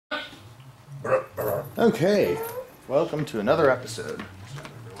Okay, welcome to another episode.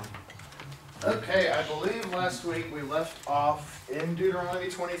 Okay, I believe last week we left off in Deuteronomy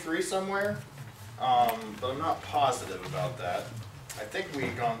 23 somewhere, but I'm not positive about that. I think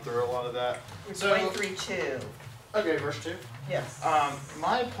we've gone through a lot of that. So, 23:2. Okay, verse 2? Yes.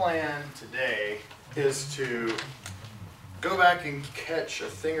 My plan today is to go back and catch a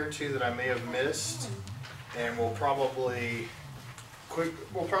thing or two that I may have missed, and we'll probably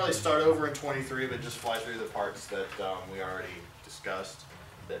start over in 23, but just fly through the parts that we already discussed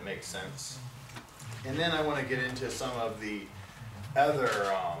that make sense. And then I want to get into some of the other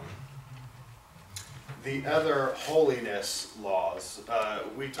holiness laws.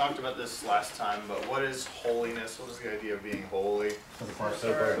 We talked about this last time, but what is holiness? What is the idea of being holy?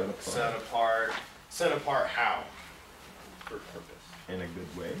 Set apart. Set apart how? For purpose. In a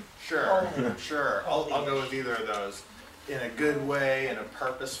good way? Sure, sure. I'll go with either of those. In a good way, in a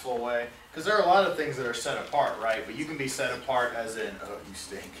purposeful way. Because there are a lot of things that are set apart, right? But you can be set apart as in, oh, you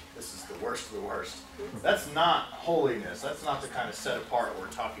stink. This is the worst of the worst. That's not holiness. That's not the kind of set apart we're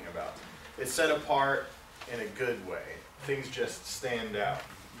talking about. It's set apart in a good way. Things just stand out.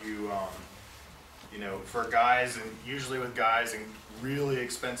 For guys, and usually with guys in really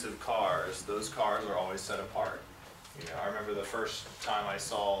expensive cars, those cars are always set apart. I remember the first time I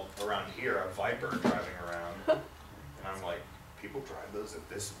saw around here a Viper driving around, and I'm like, people drive those at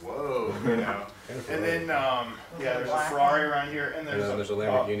this, whoa, And then, there's a Ferrari around here, and there's a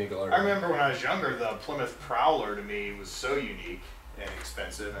Lamborghini Gallardo. I remember when I was younger, the Plymouth Prowler to me was so unique and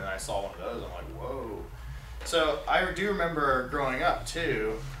expensive, and I saw one of those, I'm like, whoa. So I do remember growing up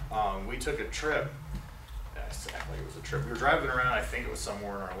too, we took a trip. Exactly, it was a trip. We were driving around, I think it was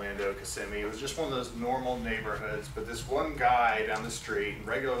somewhere in Orlando, Kissimmee. It was just one of those normal neighborhoods, but this one guy down the street,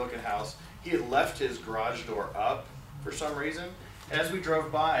 regular looking house, he had left his garage door up for some reason. As we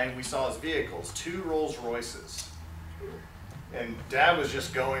drove by, we saw his vehicles, 2 Rolls Royces. And Dad was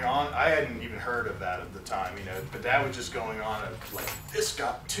just going on, I hadn't even heard of that at the time, but Dad was just going on, like, this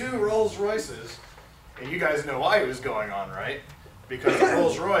got 2 Rolls Royces. And you guys know why he was going on, right? Because a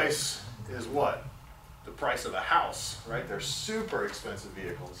Rolls Royce is what? The price of a house, right? They're super expensive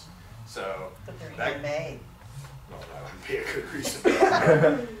vehicles. So but they're handmade. Well, that would be a good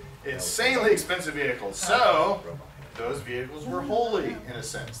reason. Insanely expensive vehicles. So those vehicles were holy in a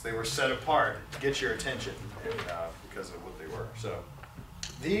sense. They were set apart to get your attention because of what they were. So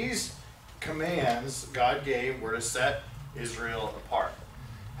these commands God gave were to set Israel apart.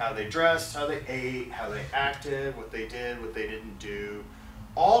 How they dressed, how they ate, how they acted, what they did, what they didn't do.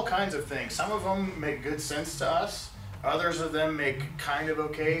 All kinds of things. Some of them make good sense to us. Others of them make kind of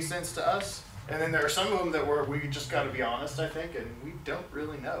okay sense to us. And then there are some of them that we just got to be honest, I think, and we don't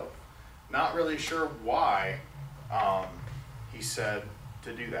really know. Not really sure why he said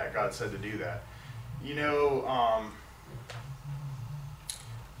to do that. God said to do that.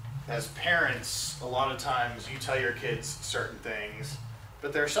 As parents, a lot of times you tell your kids certain things,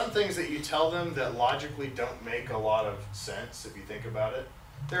 but there are some things that you tell them that logically don't make a lot of sense if you think about it.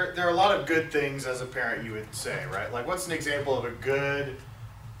 There are a lot of good things as a parent you would say, right? Like, what's an example of a good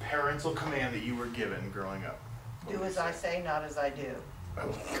parental command that you were given growing up? Do as I say, not as I do.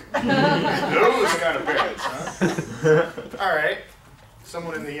 Oh. Those kind of parents, huh? All right.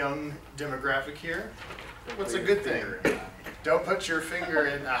 Someone in the young demographic here. What's a good thing? Don't put your finger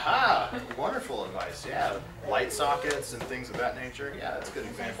in, aha, wonderful advice, yeah. Light sockets and things of that nature, yeah, that's a good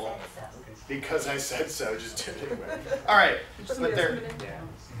example. Because I said so, just did it anyway. All right,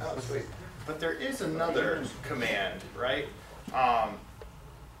 but there is another command, right?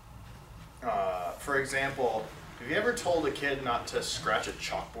 For example, have you ever told a kid not to scratch a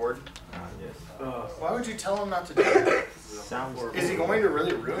chalkboard? Yes. Why would you tell him not to do it? Sounds Is he going to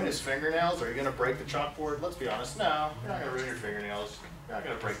really ruin his fingernails? Are you going to break the chalkboard? Let's be honest, no. You're not going to ruin your fingernails. You're not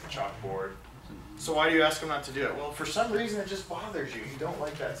going to break the chalkboard. So why do you ask him not to do it? Well, for some reason it just bothers you. You don't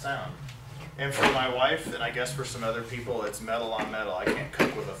like that sound. And for my wife, and I guess for some other people, it's metal on metal. I can't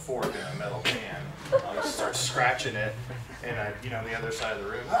cook with a fork in a metal pan. I'll just start scratching it, and the other side of the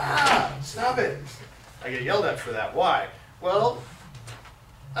room, stop it. I get yelled at for that. Why? Well,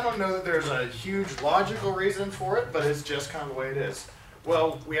 I don't know that there's a huge logical reason for it, but it's just kind of the way it is.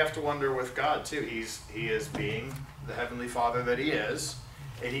 Well, we have to wonder with God too. He is being the Heavenly Father that He is,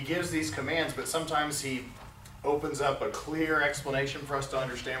 and He gives these commands, but sometimes He opens up a clear explanation for us to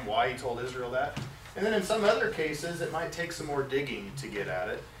understand why He told Israel that. And then in some other cases, it might take some more digging to get at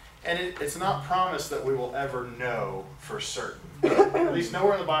it. And it's not promised that we will ever know for certain. At least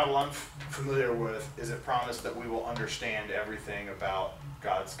nowhere in the Bible I'm familiar with is it promised that we will understand everything about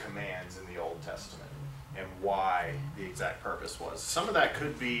God's commands in the Old Testament. and why the exact purpose was. Some of that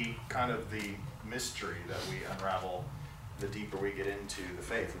could be kind of the mystery that we unravel the deeper we get into the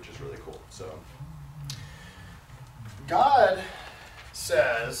faith, which is really cool. So God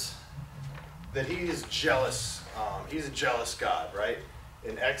says that he is jealous. He's a jealous God, right?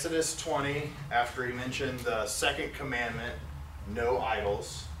 In Exodus 20, after he mentioned the second commandment, no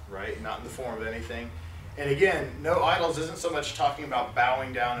idols, right? Not in the form of anything. And again, no idols isn't so much talking about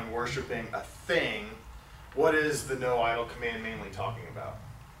bowing down and worshiping a thing. What is the no idol command mainly talking about?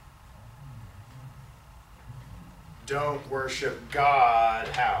 Don't worship God,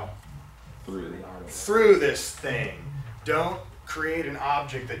 how? Through the idol. Through this thing. Don't create an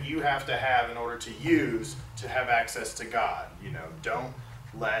object that you have to have in order to use to have access to God. You know, don't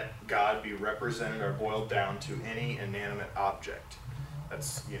let God be represented or boiled down to any inanimate object.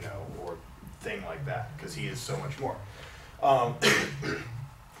 That's, you know, or thing like that, because he is so much more.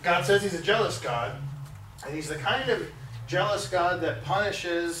 God says he's a jealous God, and he's the kind of jealous God that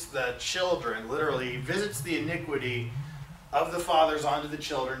punishes the children, literally visits the iniquity of the fathers onto the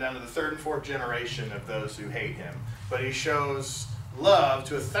children, down to the third and fourth generation of those who hate him. But he shows love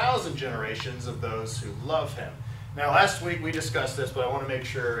to 1,000 generations of those who love him. Now, last week we discussed this, but I want to make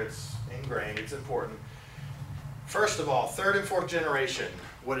sure it's ingrained, it's important. First of all, third and fourth generation,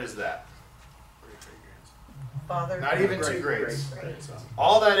 what is that? Father. Not even two grades.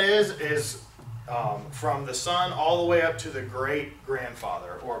 All that is from the son all the way up to the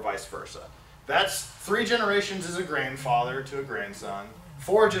great-grandfather, or vice versa. That's 3 generations is a grandfather to a grandson.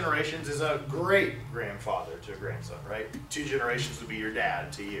 4 generations is a great-grandfather to a grandson, right? 2 generations would be your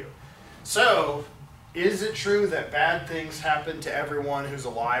dad to you. So, is it true that bad things happen to everyone who's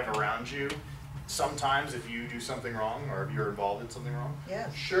alive around you? Sometimes if you do something wrong or if you're involved in something wrong?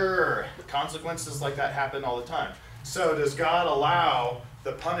 Yes. Sure. Consequences like that happen all the time. So does God allow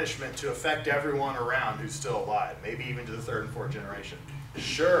the punishment to affect everyone around who's still alive? Maybe even to the third and fourth generation?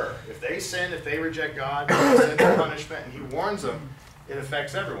 Sure. If they sin, if they reject God, they send the punishment, and he warns them, it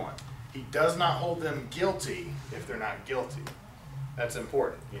affects everyone. He does not hold them guilty if they're not guilty. That's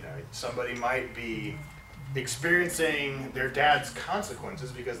important. You know, somebody might be experiencing their dad's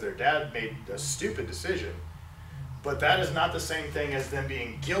consequences because their dad made a stupid decision, but that is not the same thing as them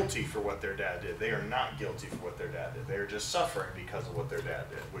being guilty for what their dad did. They are not guilty for what their dad did. They are just suffering because of what their dad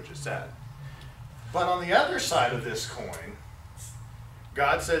did, which is sad. But on the other side of this coin,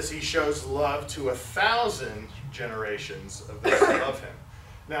 God says he shows love to 1,000 generations of those who love him.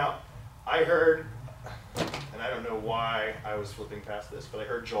 Now, I heard, and I don't know why I was flipping past this, but I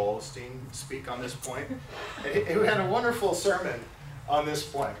heard Joel Osteen speak on this point. And he had a wonderful sermon on this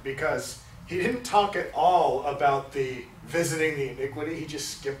point, because he didn't talk at all about the visiting the iniquity. He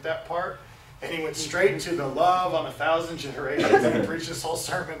just skipped that part, and he went straight to the love on 1,000 generations, and he preached this whole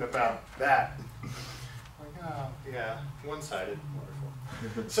sermon about that. Like, oh, yeah, one-sided,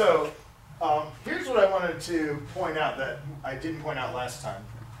 wonderful. So, here's what I wanted to point out that I didn't point out last time.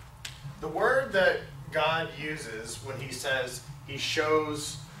 The word that God uses when he says he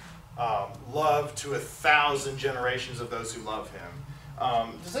shows love to 1,000 generations of those who love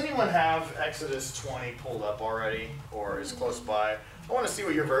him. Does anyone have Exodus 20 pulled up already, or is close by? I want to see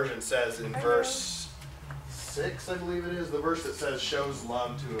what your version says in verse 6, I believe it is, the verse that says shows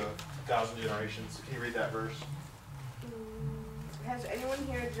love to 1,000 generations. Can you read that verse? Has anyone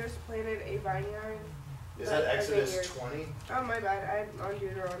here just planted a vineyard? Is that Exodus 20? Oh, my bad. I'm on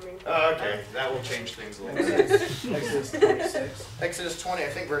Deuteronomy. Oh, okay. That will change things a little bit. Exodus 26. Exodus 20, I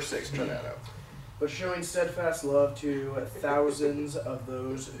think verse 6. Try that out. But showing steadfast love to thousands of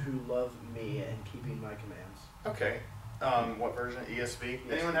those who love me and keeping my commands. Okay. What version? ESV?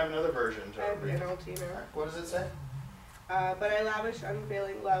 Anyone have another version? I have NLT now. What does it say? But I lavish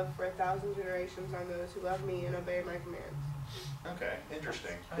unfailing love for 1,000 generations on those who love me and obey my commands. Okay,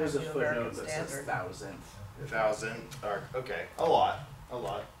 interesting. There's a New footnote American that says Standard. thousandth. 1,000. Or, okay, a lot.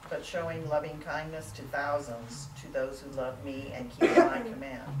 But showing loving kindness to thousands, to those who love me and keep my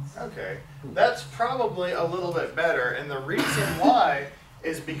commands. Okay, that's probably a little bit better, and the reason why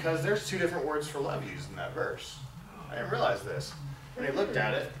is because there's 2 different words for love used in that verse. I didn't realize this. When I looked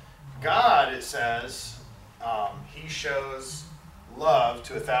at it, God, it says, he shows love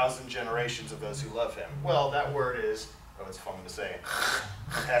to 1,000 generations of those who love him. Well, that word is, oh, it's fun to say,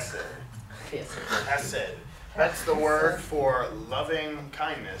 hesed. Hesed. That's the word for loving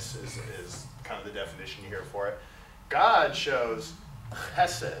kindness, is kind of the definition you hear for it. God shows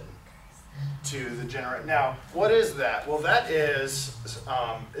hesed to the generation. Now, what is that? Well, that is,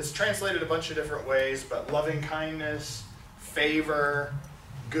 it's translated a bunch of different ways, but loving kindness, favor,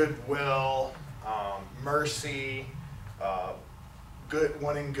 goodwill, mercy,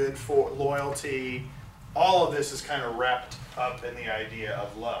 wanting good for loyalty, all of this is kind of wrapped up in the idea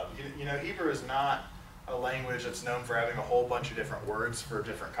of love. You know, Hebrew is not a language that's known for having a whole bunch of different words for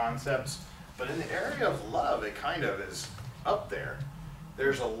different concepts, but in the area of love, it kind of is up there.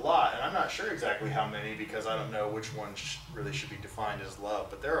 There's a lot, and I'm not sure exactly how many because I don't know which one really should be defined as love,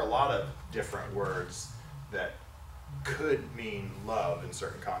 but there are a lot of different words that could mean love in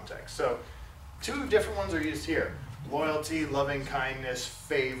certain contexts. So 2 different ones are used here. Loyalty, loving kindness,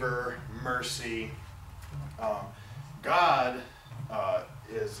 favor, mercy. God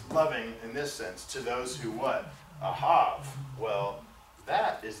is loving in this sense to those who what? Ahav. Well,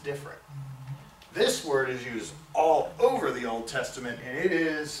 that is different. This word is used all over the Old Testament, and it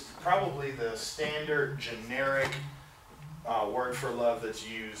is probably the standard generic word for love that's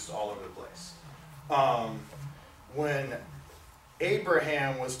used all over the place. When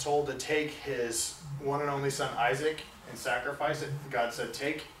Abraham was told to take his one and only son Isaac and sacrifice it, God said,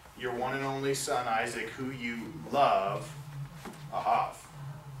 take your one and only son Isaac, who you love, Ahav,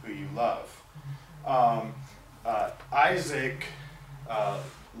 who you love. Isaac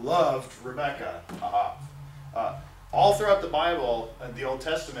loved Rebekah, Ahav. All throughout the Bible, the Old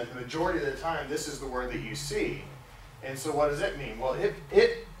Testament, the majority of the time, this is the word that you see. And so what does it mean? Well,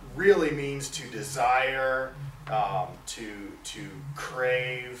 it really means to desire, to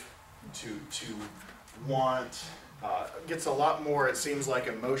crave, to want. Gets a lot more, it seems like,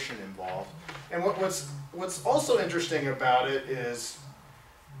 emotion involved. And what's also interesting about it is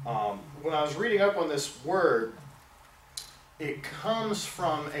when I was reading up on this word, it comes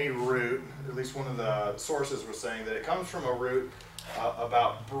from a root, at least one of the sources was saying that it comes from a root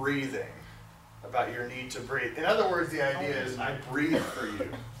about breathing, about your need to breathe. In other words, the idea is I breathe for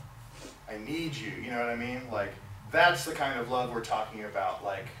you. I need you, you know what I mean? Like, that's the kind of love we're talking about.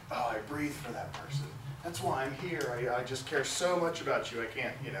 Like, oh, I breathe for that person. That's why I'm here. I just care so much about you. I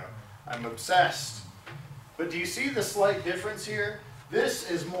can't, you know, I'm obsessed. But do you see the slight difference here?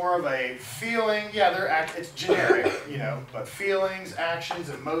 This is more of a feeling. Yeah, it's generic, you know, but feelings, actions,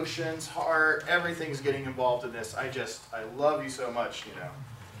 emotions, heart, everything's getting involved in this. I love you so much, you know.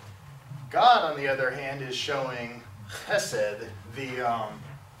 God, on the other hand, is showing chesed, the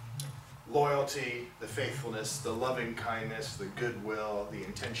loyalty, the faithfulness, the loving kindness, the goodwill, the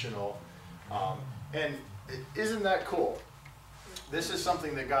intentional. And isn't that cool? This is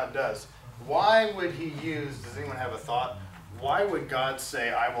something that God does. Why would he use, does anyone have a thought? Why would God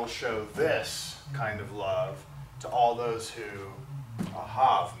say, I will show this kind of love to all those who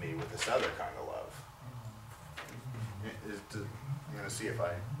ahav me with this other kind of love? I'm going to see if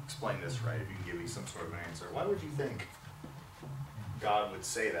I explain this right, if you can give me some sort of an answer. Why would you think God would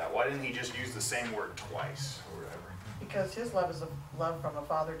say that? Why didn't he just use the same word twice or whatever? Because his love is a love from a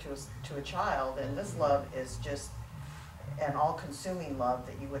father to a child, and this love is just an all-consuming love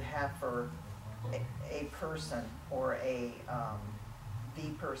that you would have for a person or the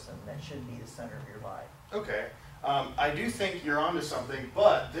person that should be the center of your life. Okay. I do think you're onto something,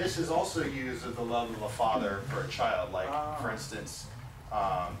 but this is also used as the love of a father for a child. Like, for instance,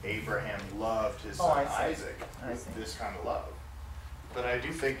 Abraham loved his son Isaac with this kind of love. But I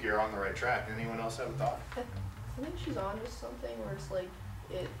do think you're on the right track. Anyone else have a thought? I think she's on to something where it's like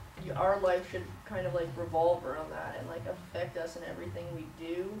our life should kind of like revolve around that and like affect us in everything we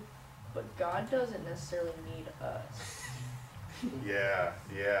do, but God doesn't necessarily need us. Yeah.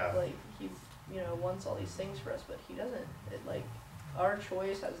 Like he, wants all these things for us, but he doesn't. Our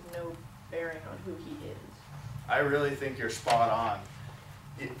choice has no bearing on who he is. I really think you're spot on.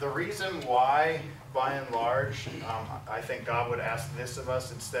 The reason why, by and large, I think God would ask this of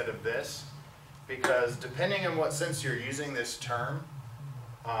us instead of this, because depending on what sense you're using this term,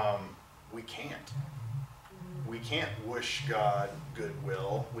 we can't. We can't wish God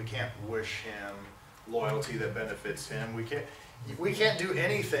goodwill. We can't wish him loyalty that benefits him. We can't do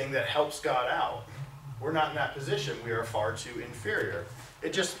anything that helps God out. We're not in that position. We are far too inferior.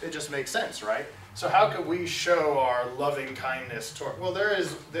 It just makes sense, right? So how could we show our loving kindness toward, well,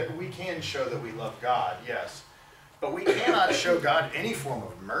 we can show that we love God, yes. But we cannot show God any form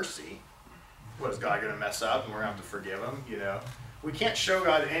of mercy. What, is God going to mess up and we're going to have to forgive him, We can't show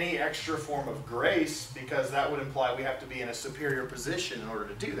God any extra form of grace because that would imply we have to be in a superior position in order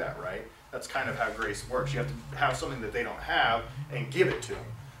to do that, right? That's kind of how grace works. You have to have something that they don't have and give it to them.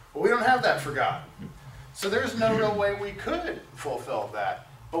 Well, we don't have that for God. So there's no real way we could fulfill that.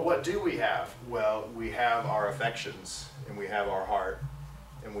 But what do we have? Well, we have our affections, and we have our heart,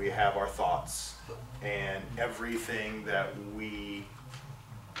 and we have our thoughts, and everything that we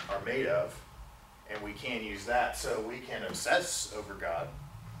are made of, and we can use that so we can obsess over God.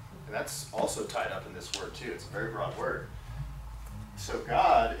 And that's also tied up in this word too. It's a very broad word. So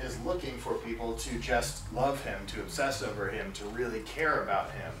God is looking for people to just love him, to obsess over him, to really care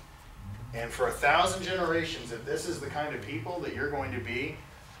about him. And for 1,000 generations, if this is the kind of people that you're going to be,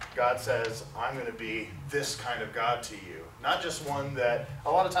 God says, I'm going to be this kind of God to you. Not just one that,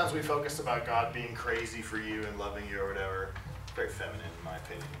 a lot of times we focus about God being crazy for you and loving you or whatever. Very feminine in my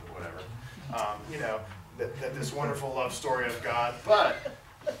opinion, but whatever. You know, that this wonderful love story of God. But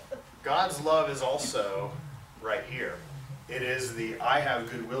God's love is also right here. It is the, I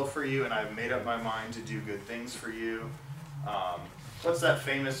have goodwill for you and I've made up my mind to do good things for you. What's that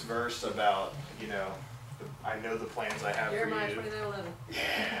famous verse about, you know, I know the plans I have for Jeremiah you. 29:11.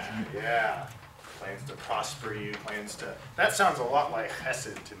 Yeah. Plans to prosper you, plans to, that sounds a lot like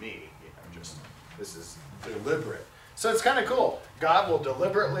Hesed to me. You know, just, this is deliberate. So it's kind of cool. God will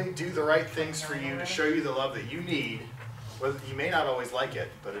deliberately do the right things for you to show you the love that you need. Well, you may not always like it,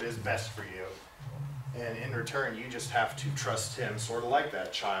 but it is best for you. And in return, you just have to trust him, sort of like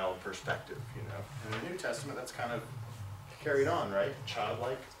that child perspective, you know. In the New Testament, that's kind of carried on, right?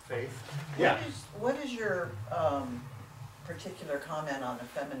 Childlike faith. Yeah. What is your particular comment on the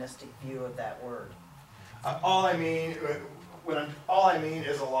feministic view of that word? All I mean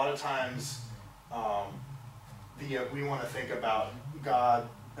is a lot of times we want to think about God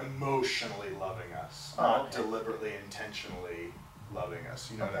emotionally loving us, not deliberately, intentionally loving us.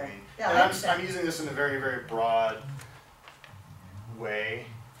 You know what I mean? Yeah, and I'm using this in a very, very broad way.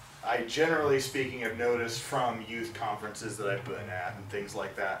 I generally speaking have noticed from youth conferences that I've been at and things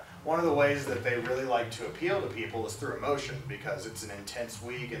like that, one of the ways that they really like to appeal to people is through emotion, because it's an intense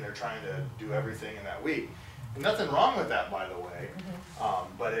week and they're trying to do everything in that week. And nothing wrong with that, by the way,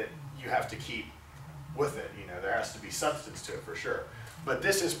 but you have to keep with it. You know, there has to be substance to it for sure. But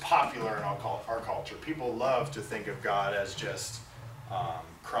this is popular in our culture. People love to think of God as just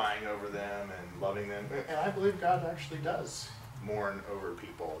crying over them and loving them, and I believe God actually does mourn over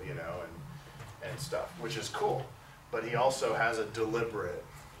people, you know, and stuff, which is cool. But he also has a deliberate,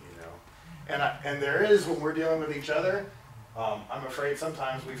 you know, and there is, when we're dealing with each other, I'm afraid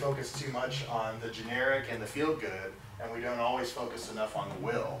sometimes we focus too much on the generic and the feel good, and we don't always focus enough on the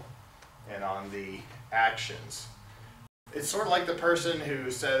will and on the actions. It's sort of like the person who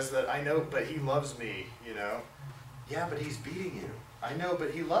says that, I know, but he loves me, you know. Yeah, but he's beating you. I know,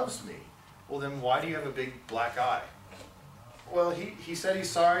 but he loves me. Well, then why do you have a big black eye? Well, he said he's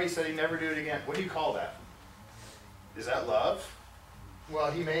sorry, he said he'd never do it again. What do you call that? Is that love?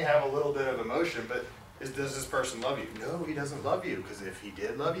 Well, he may have a little bit of emotion, but does this person love you? No, he doesn't love you, because if he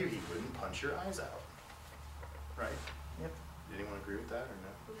did love you, he wouldn't punch your eyes out. Right? Yep. Did anyone agree with that or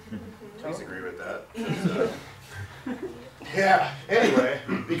no? Please agree with that. Yeah, anyway,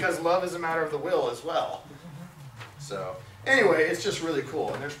 because love is a matter of the will as well. So, anyway, it's just really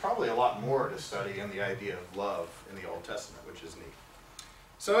cool. And there's probably a lot more to study in the idea of love in the Old Testament, which is neat.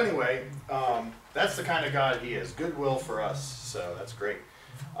 So anyway, that's the kind of God he is. Goodwill for us, so that's great.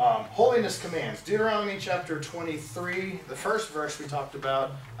 Holiness commands. Deuteronomy chapter 23, the first verse we talked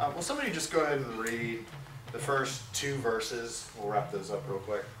about. Will somebody just go ahead and read the first 2 verses? We'll wrap those up real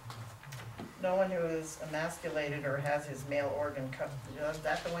quick. No one who is emasculated or has his male organ cut. Is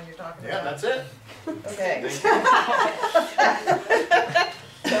that the one you're talking Yeah, about? that's it. Okay.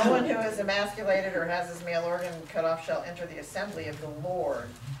 No one who is emasculated or has his male organ cut off shall enter the assembly of the Lord.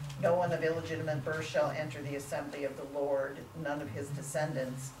 No one of illegitimate birth shall enter the assembly of the Lord. None of his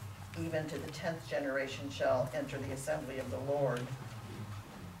descendants, even to the 10th generation, shall enter the assembly of the Lord.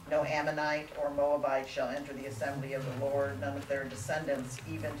 No Ammonite or Moabite shall enter the assembly of the Lord. None of their descendants,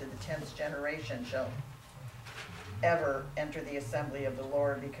 even to the 10th generation, shall ever enter the assembly of the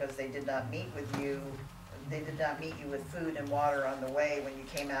Lord, because they did not meet with you. They did not meet you with food and water on the way when you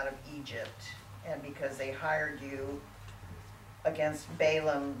came out of Egypt, and because they hired you against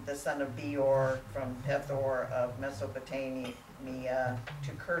Balaam, the son of Beor, from Pethor of Mesopotamia,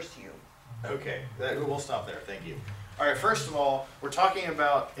 to curse you. Okay, we'll stop there. Thank you. All right, first of all, we're talking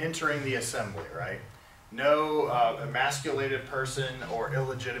about entering the assembly, right? No emasculated person or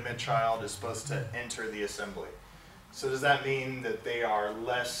illegitimate child is supposed to enter the assembly. So does that mean that they are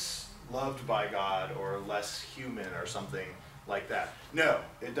less loved by God or less human or something like that? No,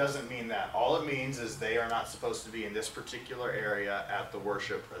 it doesn't mean that. All it means is they are not supposed to be in this particular area at the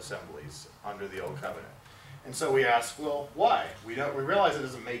worship assemblies under the Old Covenant. And so we ask, well, why? We realize it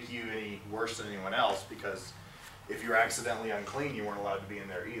doesn't make you any worse than anyone else, because if you're accidentally unclean, you weren't allowed to be in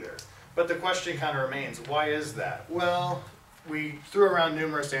there either. But the question kind of remains, why is that? Well, we threw around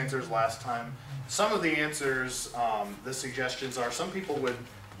numerous answers last time. Some of the answers, the suggestions are, some people would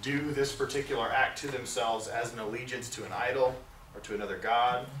do this particular act to themselves as an allegiance to an idol or to another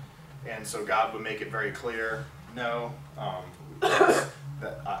god, and so God would make it very clear, no, That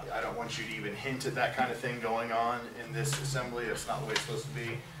I don't want you to even hint at that kind of thing going on in this assembly. That's not the way it's supposed to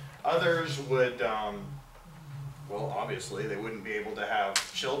be. Others would, well, obviously, they wouldn't be able to have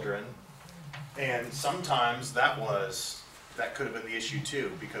children. And sometimes that could have been the issue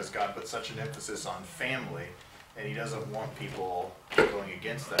too, because God put such an emphasis on family, and he doesn't want people going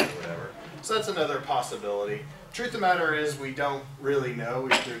against that or whatever. So that's another possibility. Truth of the matter is, we don't really know.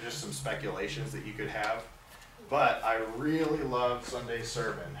 There are just some speculations that you could have. But I really love Sunday's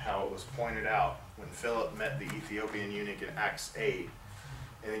sermon, how it was pointed out when Philip met the Ethiopian eunuch in Acts 8.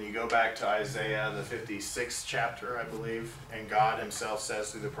 And then you go back to Isaiah, the 56th chapter, I believe, and God himself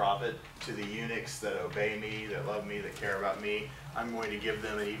says through the prophet, to the eunuchs that obey me, that love me, that care about me, I'm going to give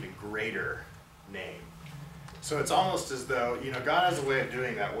them an even greater name. So it's almost as though, God has a way of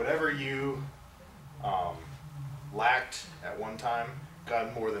doing that. Whatever you lacked at one time,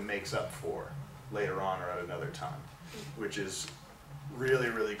 God more than makes up for later on or at another time, which is really,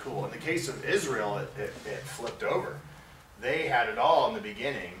 really cool. In the case of Israel, it flipped over. They had it all in the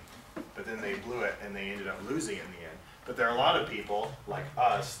beginning, but then they blew it and they ended up losing it in the end. But there are a lot of people like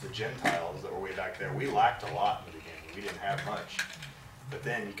us, the Gentiles that were way back there, we lacked a lot in the beginning. We didn't have much. But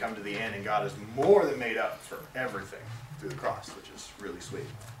then you come to the end and God has more than made up for everything through the cross, which is really sweet.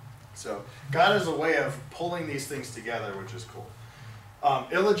 So God has a way of pulling these things together, which is cool.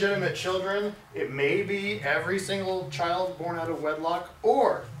 Illegitimate children, it may be every single child born out of wedlock,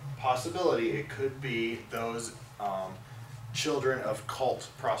 or possibility it could be those children of cult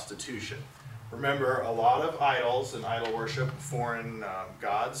prostitution. Remember, a lot of idols and idol worship, foreign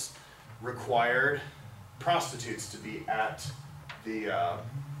gods, required prostitutes to be at a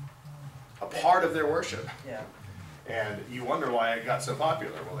part of their worship. Yeah. And you wonder why it got so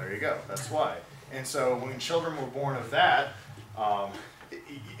popular. Well, there you go. That's why. And so when children were born of that,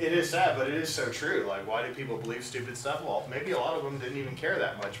 it is sad, but it is so true. Like, why do people believe stupid stuff? Well, maybe a lot of them didn't even care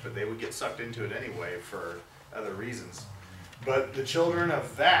that much, but they would get sucked into it anyway for other reasons. But the children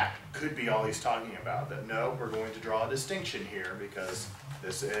of that could be all he's talking about. That no, we're going to draw a distinction here because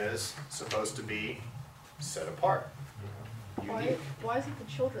this is supposed to be set apart. Unique. Why is it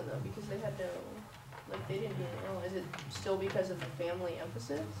the children though? Because they had no, they didn't do anything wrong. Is it still because of the family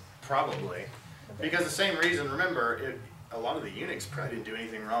emphasis? Probably. Okay. Because the same reason, remember, a lot of the eunuchs probably didn't do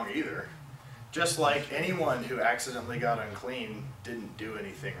anything wrong either. Just like anyone who accidentally got unclean didn't do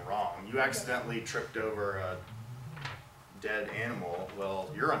anything wrong. You accidentally tripped over a dead animal, well,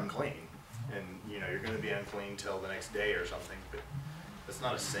 you're unclean. And, you're going to be unclean till the next day or something. But that's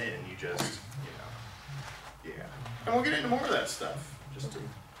not a sin. You just, yeah. And we'll get into more of that stuff, just to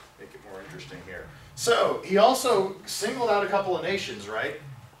make it more interesting here. So, he also singled out a couple of nations, right?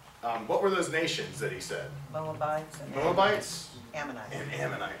 What were those nations that he said? Moabites and Moabites Ammonites. and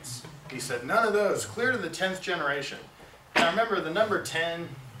Ammonites. He said, none of those, clear to the 10th generation. Now remember, the number 10,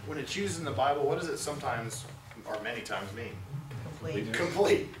 when it's used in the Bible, what does it sometimes, or many times mean? Complete.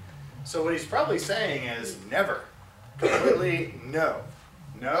 Complete. So what he's probably saying is never. Completely no.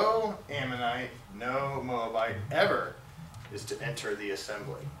 No Ammonite, no Moabite ever is to enter the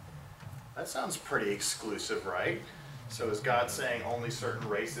assembly. That sounds pretty exclusive, right? So is God saying only certain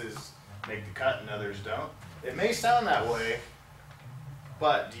races make the cut and others don't? It may sound that way,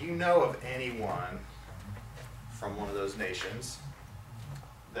 but do you know of anyone from one of those nations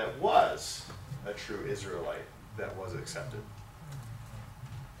that was a true Israelite that was accepted?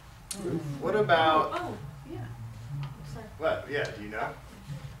 What about, Oh, yeah. Sorry. what? Yeah, do you know?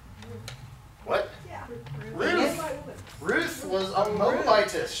 What? Yeah. Ruth was a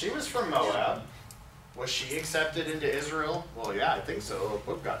Moabitess. She was from Moab. Was she accepted into Israel? Well, yeah, I think so. A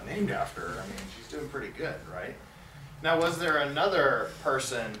book got named after her. I mean, she's doing pretty good, right? Now, was there another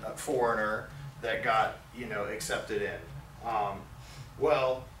person, a foreigner, that got, accepted in?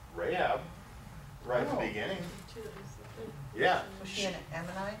 Well, Rahab, right at the beginning. Yeah. Was she an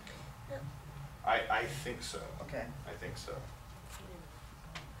Ammonite? I think so. Okay. I think so.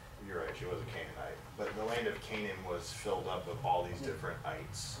 You're right, she was a Canaanite. But the land of Canaan was filled up with all these different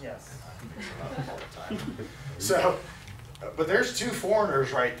ites. Yes. And I mix them up all the time. So, but there's two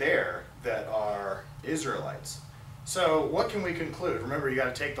foreigners right there that are Israelites. So what can we conclude? Remember, you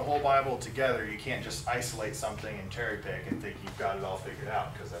got to take the whole Bible together. You can't just isolate something and cherry pick and think you've got it all figured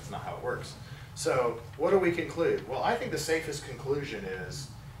out, because that's not how it works. So what do we conclude? Well, I think the safest conclusion is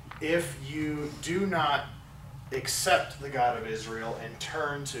if you do not accept the God of Israel and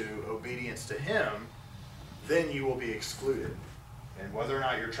turn to obedience to him, then you will be excluded. And whether or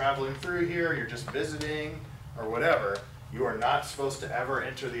not you're traveling through here, you're just visiting, or whatever, you are not supposed to ever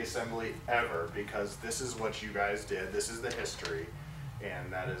enter the assembly ever, because this is what you guys did, this is the history,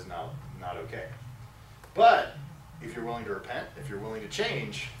 and that is not okay. But if you're willing to repent, if you're willing to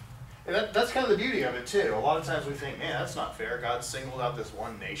change. And that's kind of the beauty of it too. A lot of times we think, man, that's not fair. God singled out this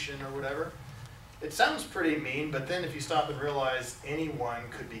one nation or whatever. It sounds pretty mean, but then if you stop and realize anyone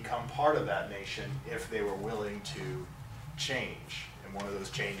could become part of that nation if they were willing to change. And one of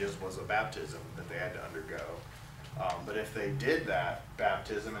those changes was a baptism that they had to undergo. But if they did that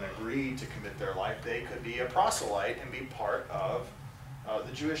baptism and agreed to commit their life, they could be a proselyte and be part of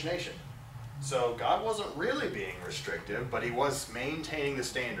the Jewish nation. So God wasn't really being restrictive, but he was maintaining the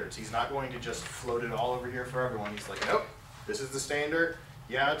standards. He's not going to just float it all over here for everyone. He's like, nope, this is the standard.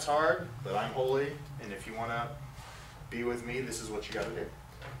 Yeah, it's hard, but I'm holy, and if you want to be with me, this is what you got to do.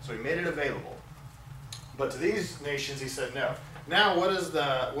 So he made it available. But to these nations, he said no. Now, what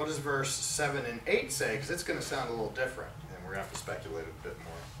does verse 7 and 8 say? Because it's going to sound a little different, and we're going to have to speculate a bit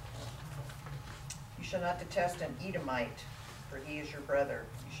more. You shall not detest an Edomite, for he is your brother.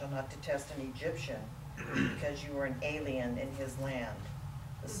 You shall not detest an Egyptian, because you are an alien in his land.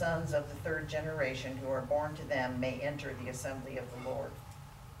 The sons of the third generation who are born to them may enter the assembly of the Lord.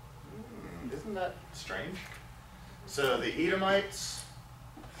 Isn't that strange? So the Edomites,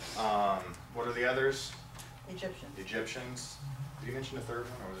 what are the others? Egyptians, Egyptians. Did you mention a third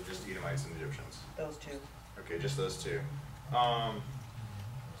one, or was it just Edomites and Egyptians? those two. Okay, just those two.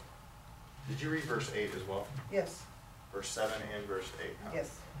 Did you read verse 8 as well? Yes, Verse 7 and verse 8? Huh?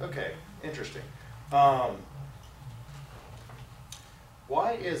 yes. Okay, interesting.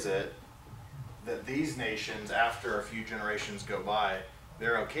 Why is it that these nations, after a few generations go by,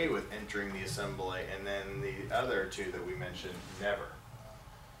 they're okay with entering the assembly, and then the other two that we mentioned, never?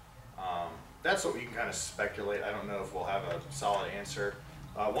 That's what we can kind of speculate. I don't know if we'll have a solid answer.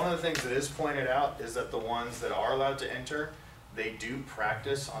 One of the things that is pointed out is that the ones that are allowed to enter, they do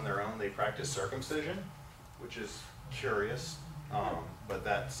practice on their own. They practice circumcision, which is curious, but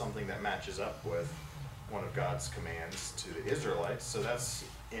that's something that matches up with one of God's commands to the Israelites, so that's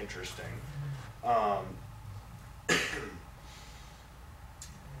interesting.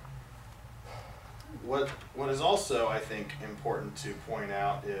 What is also, I think, important to point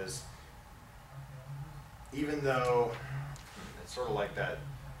out is, even though it's sort of like that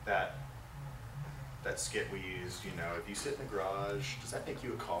skit we used, you know, if you sit in the garage, does that make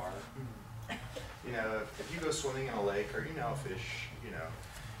you a car? You know, if you go swimming in a lake, are you now a fish? You know,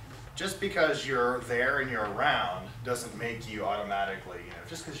 just because you're there and you're around doesn't make you automatically, you know,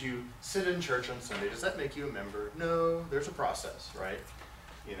 just because you sit in church on Sunday, does that make you a member? No, there's a process, right?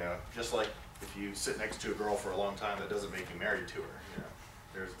 You know, just like if you sit next to a girl for a long time, that doesn't make you married to her. You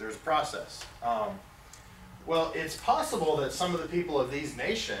know, there's a process. Well, it's possible that some of the people of these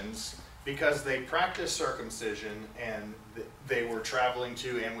nations, because they practiced circumcision and they were traveling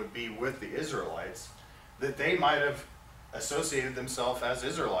to and would be with the Israelites, that they might have associated themselves as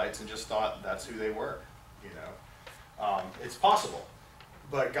Israelites and just thought that's who they were. You know, it's possible.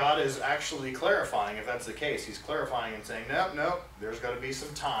 But God is actually clarifying, if that's the case, he's clarifying and saying, no, there's got to be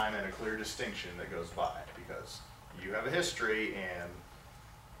some time and a clear distinction that goes by, because you have a history, and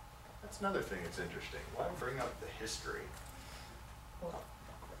that's another thing that's interesting. Why bring up the history? Well,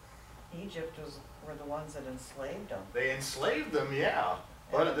 Egypt were the ones that enslaved them. They enslaved them, yeah.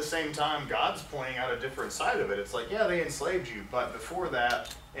 But at the same time, God's pointing out a different side of it. It's like, yeah, they enslaved you, but before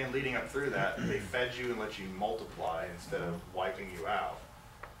that and leading up through that, they fed you and let you multiply instead of wiping you out.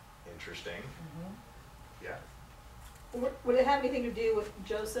 Interesting. Mm-hmm. Yeah. Would it have anything to do with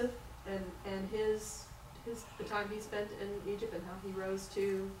Joseph and the time he spent in Egypt and how he rose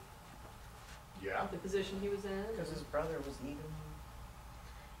to Yeah. the position he was in? Because his brother was Edom.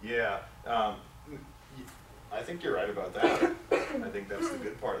 Yeah. I think you're right about that. I think that's the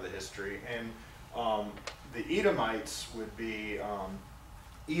good part of the history. And the Edomites would be,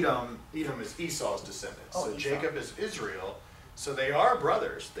 Edom is Esau's descendants. Oh, So Esau. Jacob is Israel. So they are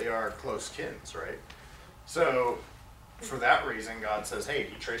brothers. They are close kins, right? So for that reason, God says, hey,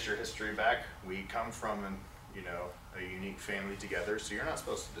 you trace your history back. We come from a unique family together, so you're not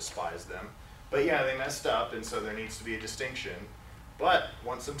supposed to despise them. But yeah, they messed up, and so there needs to be a distinction. But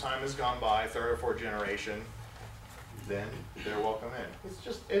once some time has gone by, third or fourth generation, then they're welcome in.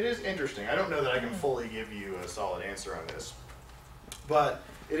 It is interesting. I don't know that I can fully give you a solid answer on this, but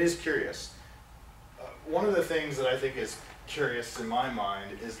it is curious. One of the things that I think is curious in my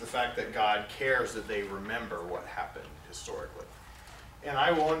mind is the fact that God cares that they remember what happened historically. And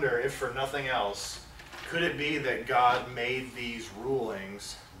I wonder if for nothing else, could it be that God made these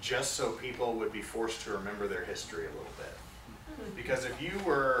rulings just so people would be forced to remember their history a little bit? Because if you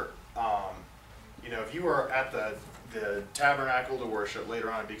were, if you were at the tabernacle to worship,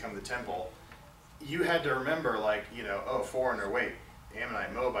 later on become the temple, you had to remember, like, oh, foreigner, wait,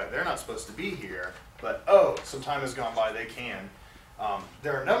 Ammonite, Moabite, they're not supposed to be here, but some time has gone by, they can.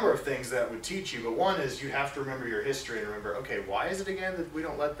 There are a number of things that would teach you, but one is you have to remember your history and remember, okay, why is it again that we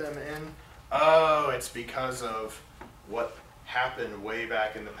don't let them in? Oh, it's because of what happened way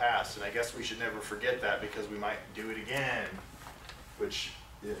back in the past, and I guess we should never forget that because we might do it again, which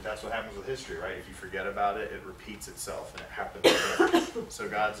that's what happens with history, right? If you forget about it, it repeats itself, and it happens again. So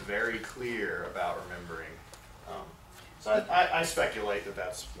God's very clear about remembering. So I speculate that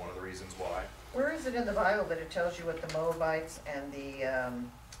that's one of the reasons why. Where is it in the Bible that it tells you what the Moabites and the,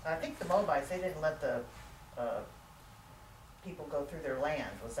 I think the Moabites, they didn't let the people go through their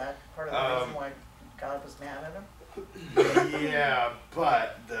land. Was that part of the reason why God was mad at them? Yeah,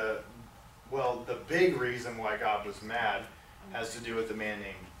 but the big reason why God was mad has to do with a man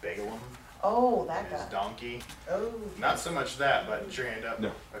named Balaam. Oh, that And his guy. donkey. Oh. Not so much that, but put your hand up.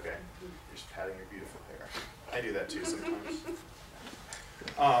 No. Okay. You're just patting your beautiful hair. I do that too sometimes.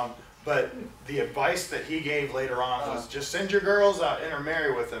 But the advice that he gave later on was just send your girls out,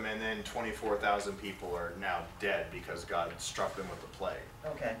 intermarry with them, and then 24,000 people are now dead because God struck them with the plague.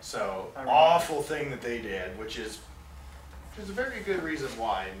 Okay. So I remember. awful thing that they did, which is there's a very good reason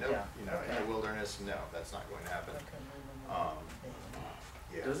why. No, Yeah, in okay. the wilderness, no, that's not going to happen.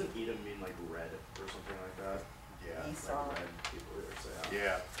 Yeah. Doesn't Edom mean like red or something like that? Yeah. Esau. Like red people would say.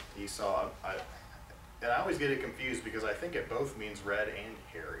 Yeah, Esau. And I always get it confused because I think it both means red and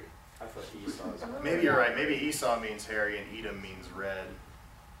hairy. I thought Esau was Maybe you're right. Maybe Esau means hairy and Edom means red.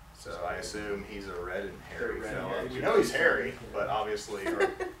 So I assume he's a red and hairy Red fella. hairy. We know he's hairy, but obviously,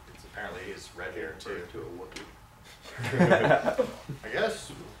 it's apparently he's red hair too. to a Wookiee. I guess.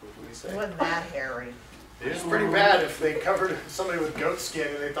 What do we say? It wasn't that hairy. It was pretty bad if they covered somebody with goat skin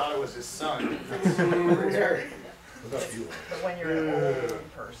and they thought it was his son. That's pretty hairy. But when you're an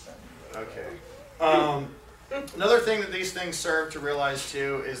old person. Okay. Another thing that these things serve to realize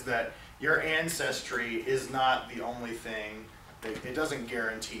too is that your ancestry is not the only thing. It doesn't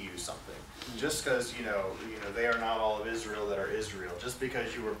guarantee you something. Just because they are not all of Israel that are Israel. Just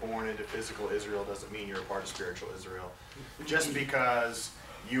because you were born into physical Israel doesn't mean you're a part of spiritual Israel. Just because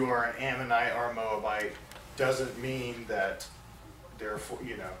you are an Ammonite or a Moabite doesn't mean that therefore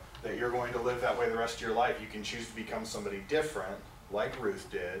that you're going to live that way the rest of your life. You can choose to become somebody different, like Ruth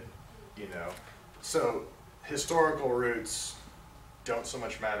did. So historical roots don't so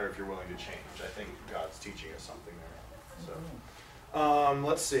much matter if you're willing to change. I think God's teaching us something there. So,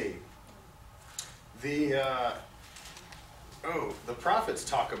 let's see. The prophets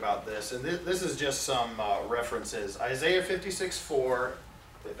talk about this, and this is just some references. Isaiah 56:4,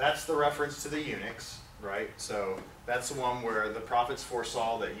 that's the reference to the eunuchs, right? So that's the one where the prophets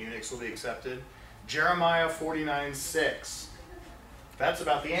foresaw that eunuchs will be accepted. Jeremiah 49:6, that's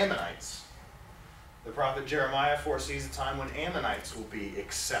about the Ammonites. The prophet Jeremiah foresees a time when Ammonites will be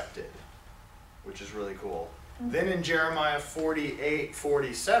accepted, which is really cool. Then in Jeremiah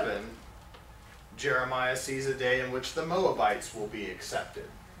 48:47, Jeremiah sees a day in which the Moabites will be accepted.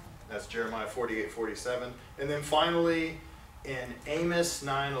 That's Jeremiah 48:47. And then finally, in Amos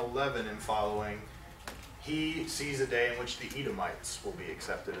 9:11 and following, he sees a day in which the Edomites will be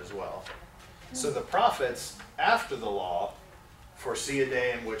accepted as well. So the prophets, after the law, foresee a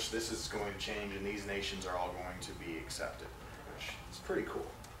day in which this is going to change and these nations are all going to be accepted, which is pretty cool.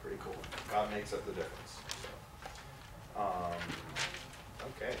 Pretty cool. God makes up the difference.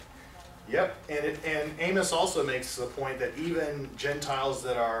 Okay. Yep. And Amos also makes the point that even Gentiles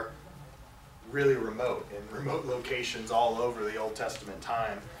that are really remote, in remote locations all over the Old Testament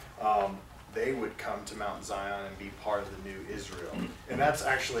time, they would come to Mount Zion and be part of the new Israel. And that's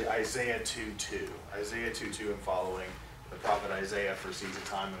actually Isaiah 2:2. Isaiah 2:2 and following. The prophet Isaiah foresees a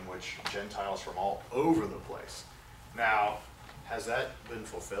time in which Gentiles from all over the place. Now, has that been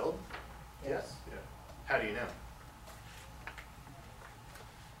fulfilled? Yes. Yeah. How do you know?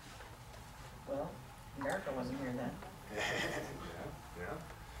 Well, America wasn't here then. Yeah.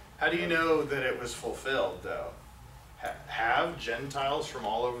 How do you know that it was fulfilled, though? Have Gentiles from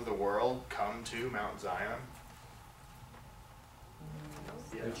all over the world come to Mount Zion?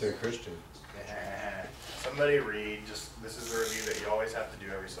 If they're Christian. Somebody read, this is a review that you always have to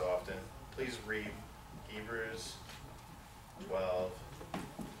do every so often. Please read Hebrews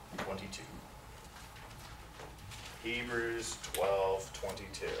 12:22. Hebrews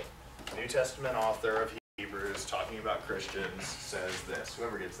 12:22. New Testament author of Hebrews, talking about Christians, says this.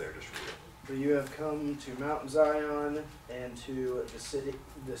 Whoever gets there, just read it. For you have come to Mount Zion and to the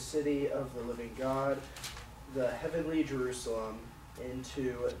city of the living God, the heavenly Jerusalem,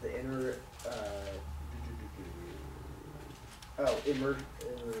 into the inner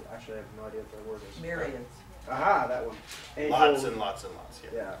actually I have no idea what that word is. Myriads. Aha, that one. Lots and lots and lots. Yeah.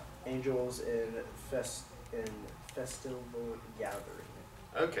 Yeah, angels in festival gathering.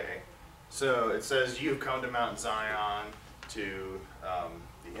 Okay. So it says you've come to Mount Zion, to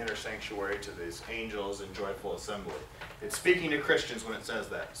the inner sanctuary, to these angels in joyful assembly. It's speaking to Christians when it says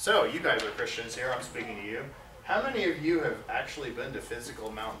that. So you guys are Christians here. I'm speaking to you. How many of you have actually been to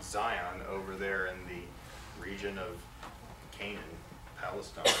physical Mount Zion over there in the region of Canaan,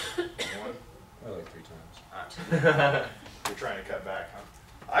 Palestine? Anyone? Oh, like 3 times. You're trying to cut back, huh?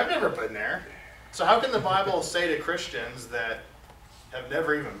 I've never been there. So how can the Bible say to Christians that have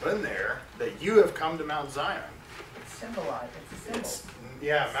never even been there that you have come to Mount Zion? It's symbolized, it's a symbol.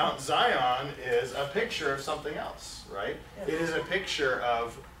 Yeah, Mount Zion is a picture of something else, right? Yes. It is a picture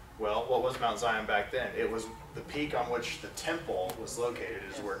of, well, what was Mount Zion back then? It was the peak on which the temple was located,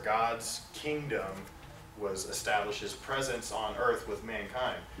 is where God's kingdom was established, his presence on earth with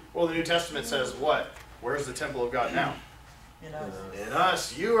mankind. Well, the New Testament says what? Where's the temple of God now? You know, In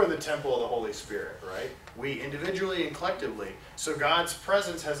us, you are the temple of the Holy Spirit, right? We individually and collectively. So God's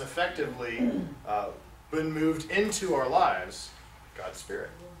presence has effectively been moved into our lives, God's Spirit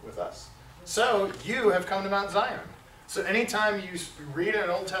with us. So you have come to Mount Zion. So anytime you read an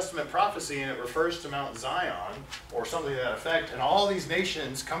Old Testament prophecy and it refers to Mount Zion or something to that effect, and all these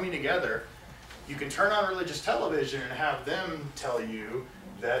nations coming together, you can turn on religious television and have them tell you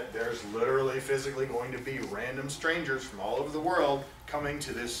that there's literally physically going to be random strangers from all over the world coming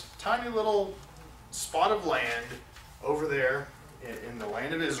to this tiny little spot of land over there in the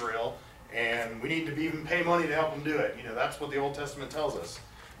land of Israel, and we need to even pay money to help them do it. You know, that's what the Old Testament tells us.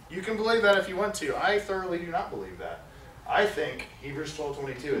 You can believe that if you want to. I thoroughly do not believe that. I think Hebrews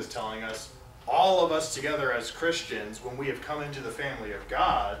 12:22 is telling us, all of us together as Christians, when we have come into the family of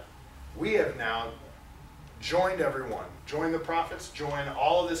God, we have now joined everyone, joined the prophets, joined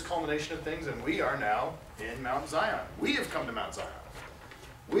all of this culmination of things, and we are now in Mount Zion. We have come to Mount Zion.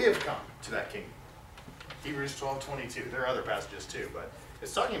 We have come to that kingdom. Hebrews 12:22. There are other passages too, but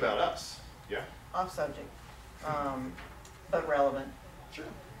it's talking about us. Yeah? off subject, but relevant. Sure.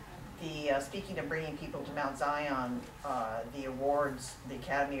 Speaking of bringing people to Mount Zion, the awards, the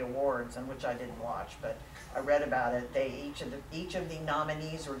Academy Awards, and which I didn't watch, but I read about it. Each of the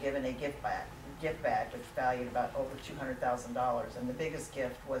nominees were given a gift bag, which valued about over $200,000, and the biggest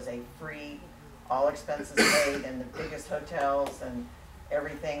gift was a free, all expenses paid, and the biggest hotels and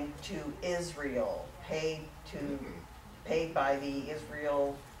everything to Israel, paid by the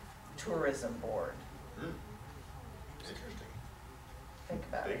Israel Tourism Board. Interesting. Think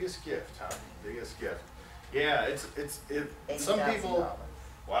about it. Biggest gift, huh? Biggest gift. Yeah, some people, $80,000.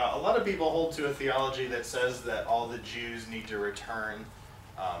 wow, a lot of people hold to a theology that says that all the Jews need to return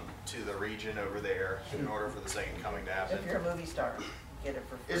to the region over there in order for the second coming to happen. If you're a movie star, get it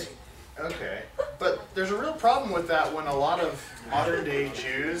for free. Okay, but there's a real problem with that when a lot of modern day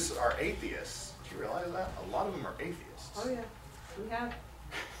Jews are atheists. Do you realize that? A lot of them are atheists. Oh yeah, we have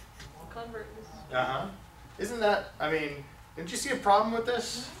converts. Uh-huh. Isn't that, I mean, didn't you see a problem with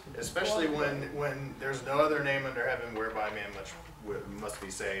this? Especially when there's no other name under heaven whereby man must be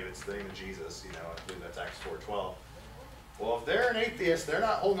saved. It's the name of Jesus, you know, I believe that's Acts 4:12. Well, if they're an atheist, they're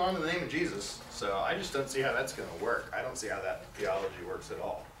not holding on to the name of Jesus. So I just don't see how that's going to work. I don't see how that theology works at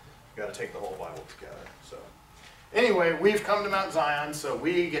all. You got to take the whole Bible together. So anyway, we've come to Mount Zion, so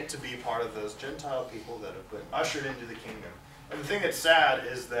we get to be part of those Gentile people that have been ushered into the kingdom. And the thing that's sad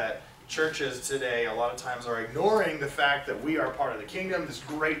is that churches today a lot of times are ignoring the fact that we are part of the kingdom, this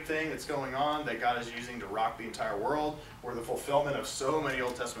great thing that's going on that God is using to rock the entire world. We're the fulfillment of so many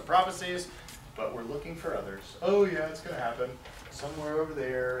Old Testament prophecies, but we're looking for others. Oh yeah, it's going to happen somewhere over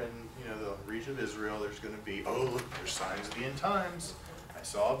there in the region of Israel. There's going to be, oh look, there's signs of the end times. I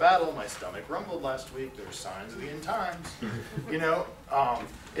saw a battle, my stomach rumbled last week, there's signs of the end times.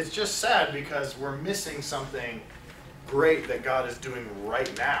 It's just sad because we're missing something great that God is doing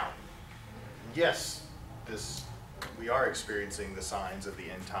right now. Yes, we are experiencing the signs of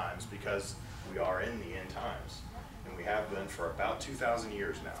the end times because we are in the end times, and we have been for about 2,000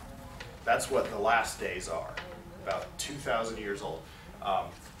 years now. That's what the last days are, about 2,000 years old.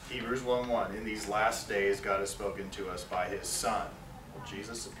 Hebrews 1:1, in these last days God has spoken to us by his Son. Well,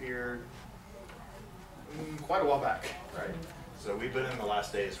 Jesus appeared quite a while back, right? So we've been in the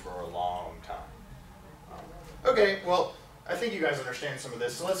last days for a long time. Okay, well, I think you guys understand some of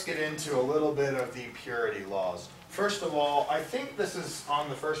this, so let's get into a little bit of the purity laws. First of all, I think this is on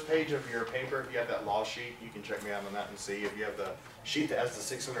the first page of your paper. If you have that law sheet, you can check me out on that and see. If you have the sheet that has the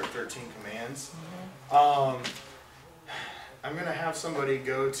 613 commands. I'm going to have somebody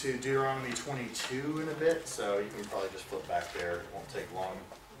go to Deuteronomy 22 in a bit, so you can probably just flip back there. It won't take long.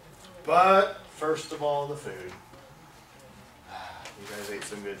 But first of all, the food. You guys ate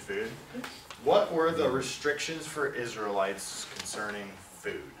some good food. What were the restrictions for Israelites concerning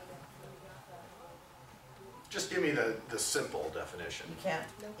food? Just give me the simple definition. You can't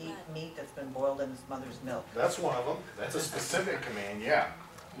eat meat that's been boiled in its mother's milk. That's one of them. That's a specific command, yeah.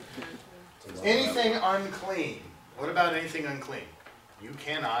 Anything unclean. What about anything unclean? You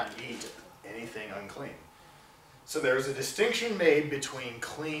cannot eat anything unclean. So there's a distinction made between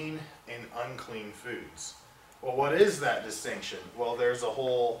clean and unclean foods. Well, what is that distinction? Well, there's a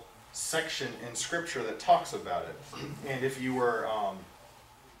whole section in Scripture that talks about it. And if you were,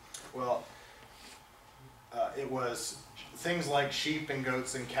 it was things like sheep and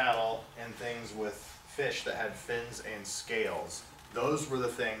goats and cattle and things with fish that had fins and scales. Those were the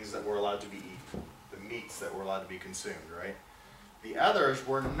things that were allowed to be eaten, the meats that were allowed to be consumed, right? The others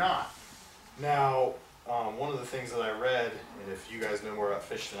were not. Now, one of the things that I read, and if you guys know more about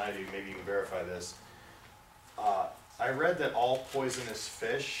fish than I do, maybe you can verify this. I read that all poisonous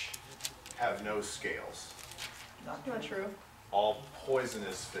fish have no scales. Not Not true. All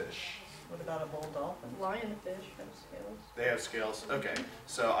poisonous fish. What about a bull dolphin? Lionfish have scales. They have scales? Okay.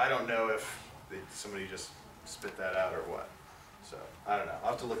 So I don't know if somebody just spit that out or what. So I don't know.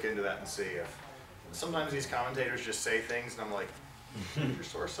 I'll have to look into that and see if sometimes these commentators just say things and I'm like, what's your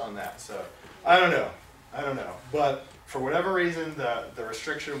source on that? So I don't know. But for whatever reason, the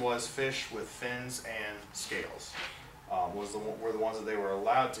restriction was fish with fins and scales. Were the ones that they were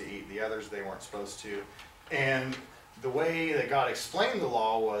allowed to eat. The others they weren't supposed to. And the way that God explained the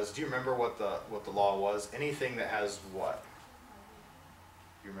law was, do you remember what the law was? Anything that has what?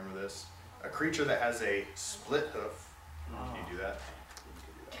 Do you remember this? A creature that has a split hoof. Can you do that?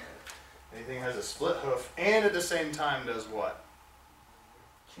 Anything that has a split hoof and at the same time does what?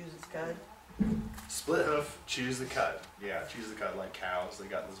 Chews its cud? Split hoof, chews the cud. Yeah, chews the cud like cows. They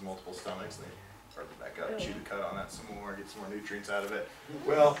got those multiple stomachs. They start to back up, chew the cud on that some more, get some more nutrients out of it.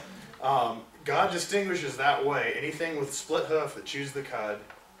 Well, God distinguishes that way. Anything with split hoof that chews the cud,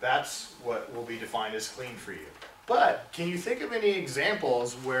 that's what will be defined as clean for you. But can you think of any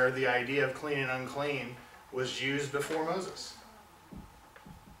examples where the idea of clean and unclean was used before Moses?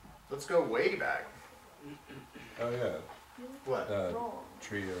 Let's go way back. Oh yeah, What? Wrong.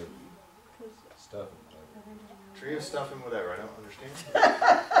 tree of stuff. Tree of stuff and whatever. I don't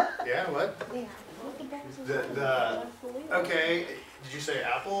understand. Yeah, what? Okay, did you say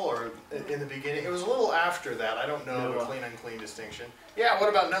apple or in the beginning? It was a little after that. I don't know the Noah. clean unclean distinction. Yeah, what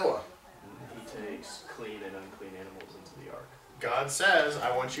about Noah? He takes clean and unclean animals into the ark. God says,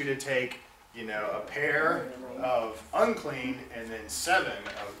 I want you to take, a pair of unclean and then 7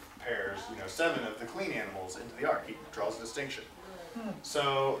 of pairs, 7 of the clean animals into the ark. He draws a distinction.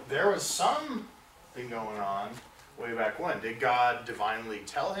 So there was something going on way back when. Did God divinely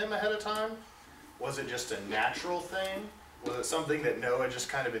tell him ahead of time? Was it just a natural thing? Was it something that Noah just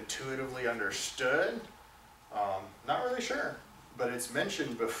kind of intuitively understood? Not really sure. But it's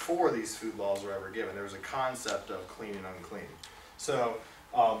mentioned before these food laws were ever given. There was a concept of clean and unclean. So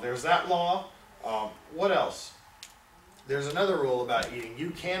there's that law. What else? There's another rule about eating.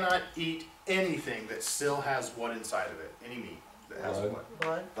 You cannot eat anything that still has what inside of it? Any meat that has Blood. what?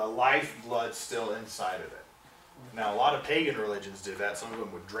 Blood? The lifeblood still inside of it. Now, a lot of pagan religions did that. Some of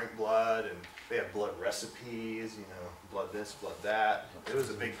them would drink blood, and they have blood recipes, blood this, blood that. It was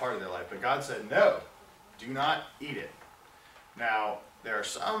a big part of their life. But God said, no, do not eat it. Now, there are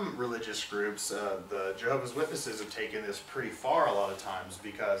some religious groups, the Jehovah's Witnesses have taken this pretty far a lot of times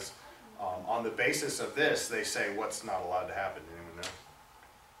because on the basis of this, they say what's not allowed to happen. Anyone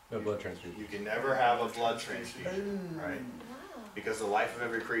know? No blood transfusion. You can never have a blood transfusion, right? Because the life of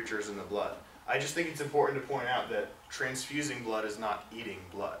every creature is in the blood. I just think it's important to point out that transfusing blood is not eating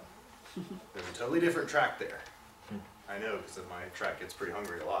blood. There's a totally different track there. I know, because my track gets pretty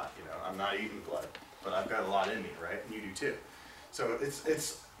hungry a lot. I'm not eating blood, but I've got a lot in me, right? And you do too. So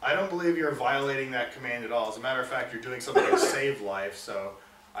I don't believe you're violating that command at all. As a matter of fact, you're doing something to save life. So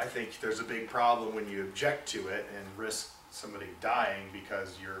I think there's a big problem when you object to it and risk somebody dying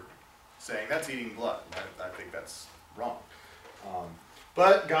because you're saying that's eating blood. I think that's wrong.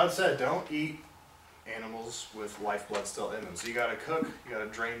 But God said, don't eat animals with lifeblood still in them. So you got to cook, you got to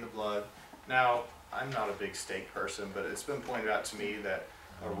drain the blood. Now, I'm not a big steak person, but it's been pointed out to me that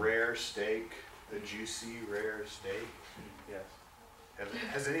a rare steak, a juicy, rare steak. Yes.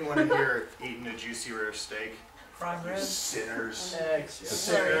 Has anyone in here eaten a juicy, rare steak? Prime rib? Sinners. Sinners.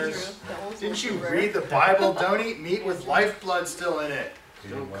 Sinners. Didn't you read the Bible? Don't eat meat with lifeblood still in it.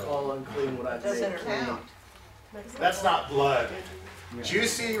 Don't call unclean what I've made Doesn't clean. count. That's not blood.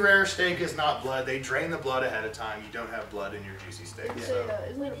 Juicy, rare steak is not blood. They drain the blood ahead of time. You don't have blood in your juicy steak. Is So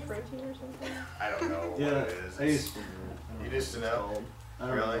isn't it a protein or something? I don't know what Yeah, it is. I used to know. You used to know? I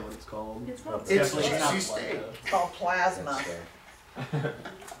don't Really? know what it's called. It's not. It's definitely not juicy blood, steak. though. It's called plasma.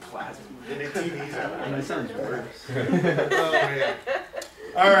 Plasma. They make TVs out of it. That sounds worse. Oh man.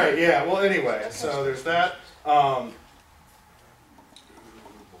 All right, yeah. Well, anyway, so there's that. Oh,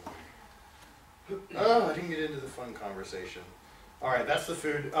 I didn't get into the fun conversation. All right, that's the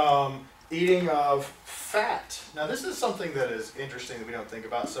food. Eating of fat. Now, this is something that is interesting that we don't think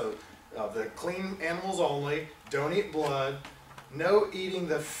about. So, the clean animals only. Don't eat blood. No eating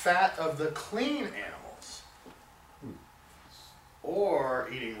the fat of the clean animals. Or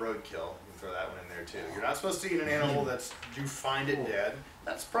eating roadkill. You can throw that one in there too. You're not supposed to eat an animal that's you find it dead.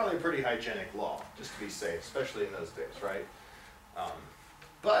 That's probably a pretty hygienic law, just to be safe, especially in those days, right?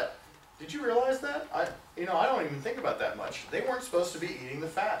 But did you realize that? I don't even think about that much. They weren't supposed to be eating the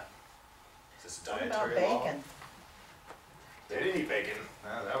fat. Is this a What about dietary law? bacon? They didn't eat bacon.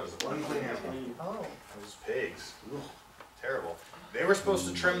 No, that was unclean animal. Oh, Those pigs. Ugh, terrible. They were supposed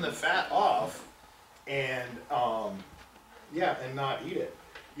to trim the fat off and and not eat it.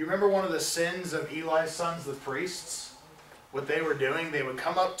 You remember one of the sins of Eli's sons, the priests? What they were doing, they would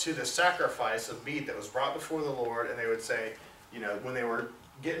come up to the sacrifice of meat that was brought before the Lord, and they would say, when they were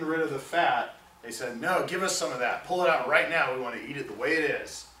getting rid of the fat, they said, no, give us some of that. Pull it out right now. We want to eat it the way it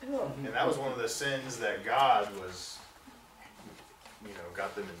is. And that was one of the sins that God was,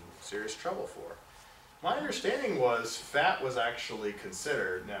 got them in serious trouble for. My understanding was fat was actually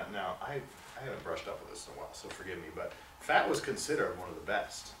considered, now I haven't brushed up with this in a while, so forgive me, but fat was considered one of the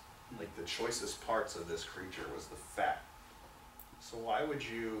best. Like the choicest parts of this creature was the fat. So why would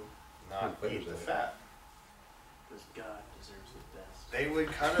you not eat the fat? Because God deserves the best. They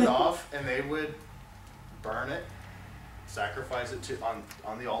would cut it off and they would burn it, sacrifice it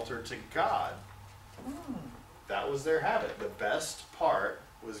on the altar to God. That was their habit. The best part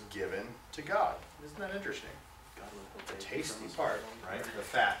was given to God. Isn't that interesting? The tasty part, right? The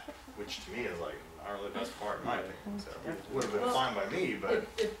fat, which to me is like not really the best part in my opinion. So it would have been fine by me, but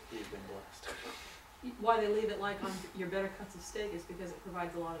You've been blessed. Why they leave it like on your better cuts of steak is because it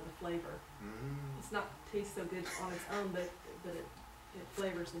provides a lot of the flavor. It's not taste so good on its own, but it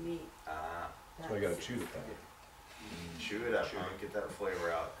flavors the meat. So I gotta chew the fat. chew it up, huh? Get that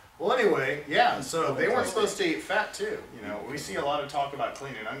flavor out. Well, anyway, yeah. So they weren't supposed to eat fat too. We see a lot of talk about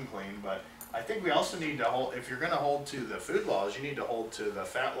clean and unclean, but I think we also need to hold. If you're going to hold to the food laws, you need to hold to the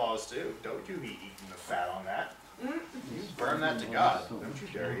fat laws too. Don't you be eating the fat on that. You burn that to God. Don't you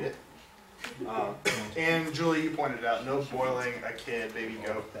dare eat it. And Julie, you pointed out, no boiling a kid, baby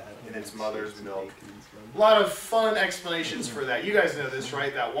goat, in its mother's milk. A lot of fun explanations for that. You guys know this,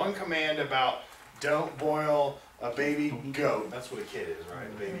 right? That one command about don't boil a baby goat. That's what a kid is, right?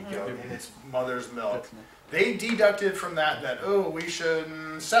 A baby goat in its mother's milk. They deducted from that, we should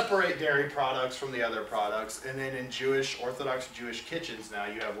separate dairy products from the other products. And then in Orthodox Jewish kitchens now,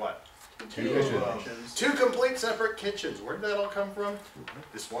 you have what? Two complete separate kitchens. Where did that all come from?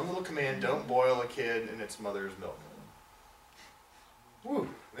 This one little command, don't boil a kid in its mother's milk. Woo,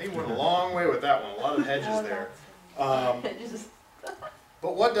 they went a long way with that one. A lot of hedges there.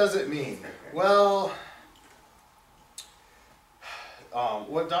 But what does it mean? Well,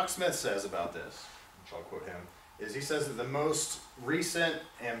 what Doc Smith says about this, which I'll quote him, is he says that the most recent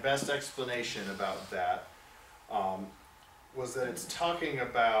and best explanation about that was that it's talking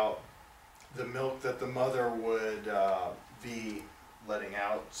about the milk that the mother would be letting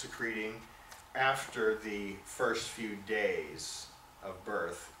out, secreting, after the first few days of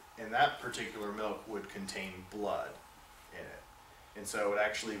birth. And that particular milk would contain blood in it. And so it would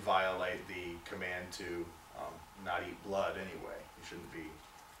actually violate the command to not eat blood anyway. You shouldn't be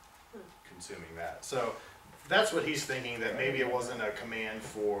consuming that. So that's what he's thinking, that maybe it wasn't a command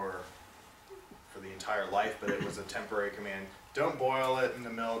for the entire life, but it was a temporary command. Don't boil it in the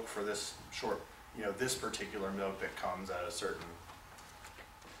milk for this short, this particular milk that comes at a certain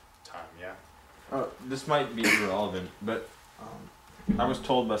time, yeah? This might be irrelevant, but I was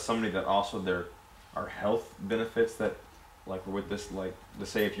told by somebody that also there are health benefits that, like, with this, like, to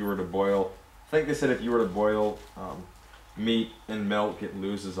say if you were to boil, I think they said if you were to boil meat in milk, it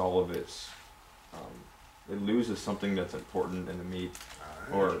loses all of its, it loses something that's important in the meat,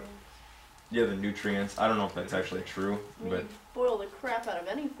 or, the nutrients. I don't know if that's actually true, but... Boil the crap out of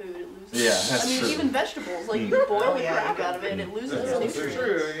any food, it loses. Yeah, that's true. Even vegetables, like, you boil the crap out of it, it loses its That's nutrients.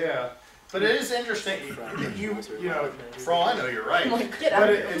 true, yeah. But it is interesting, for all I know, you're right. Like, get out But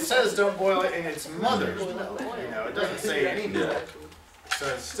of it here. says don't boil it in its mother's milk. It doesn't say any milk. So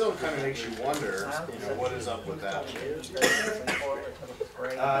it still kind of makes you wonder, what is up with that?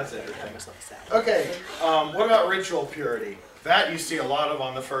 That's interesting. Okay, what about ritual purity? That you see a lot of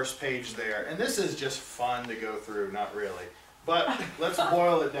on the first page there. And this is just fun to go through, not really. But let's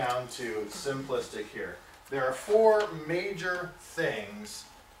boil it down to simplistic here. There are 4 major things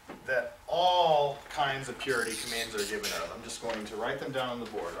that all kinds of purity commands are given of. I'm just going to write them down on the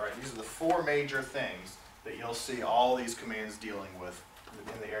board. All right, these are the 4 major things that you'll see all these commands dealing with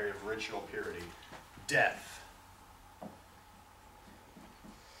in the area of ritual purity. Death.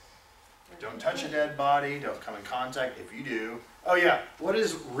 Don't touch a dead body. Don't come in contact. If you do. Oh yeah, what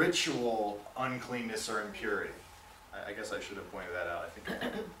is ritual uncleanness or impurity? I guess I should have pointed that out. I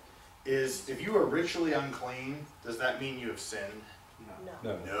think is if you are ritually unclean, does that mean you have sinned?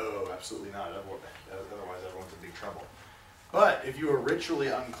 No. No, absolutely not. Otherwise, everyone's in big trouble. But if you were ritually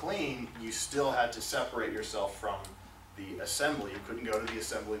unclean, you still had to separate yourself from the assembly. You couldn't go to the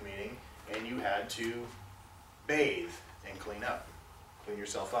assembly meeting, and you had to bathe and clean up, clean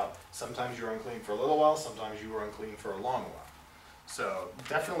yourself up. Sometimes you were unclean for a little while. Sometimes you were unclean for a long while. So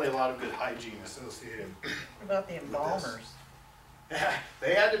definitely a lot of good hygiene associated. What about the embalmers?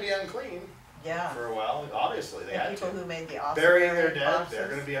 They had to be unclean. Yeah. For a while, obviously they had to. People who made the offering. Burying their dead, they're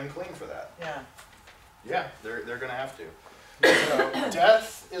going to be unclean for that. Yeah. Yeah, they're going to have to. So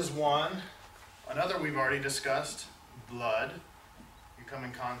death is one. Another we've already discussed, blood. You come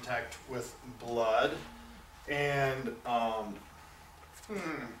in contact with blood. And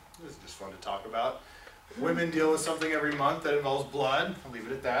this is just fun to talk about. Women deal with something every month that involves blood. I'll leave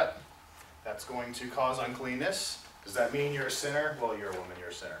it at that. That's going to cause uncleanness. Does that mean you're a sinner? Well, you're a woman, you're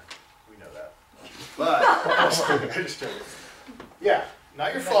a sinner. We know that. But, just joking. Yeah,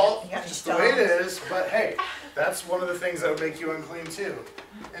 not your fault. It's just the way it is. But hey, that's one of the things that would make you unclean too.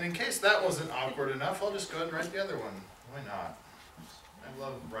 And in case that wasn't awkward enough, I'll just go ahead and write the other one. Why not? I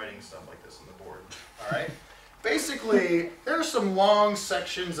love writing stuff like this on the board. All right. Basically, there are some long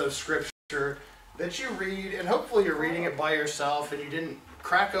sections of scripture that you read, and hopefully you're reading it by yourself, and you didn't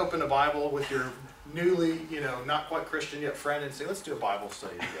crack open a Bible with your newly, not quite Christian yet friend and say, let's do a Bible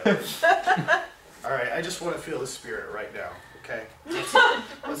study together. All right, I just want to feel the Spirit right now, okay?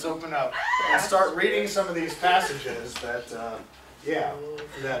 Let's open up and start reading some of these passages that,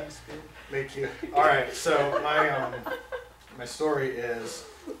 that make you... All right, so my story is,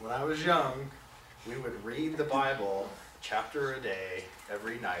 when I was young, we would read the Bible, chapter a day,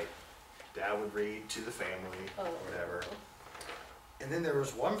 every night. Dad would read to the family, or whatever. And then there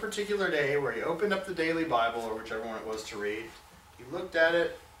was one particular day where he opened up the daily Bible, or whichever one it was to read. He looked at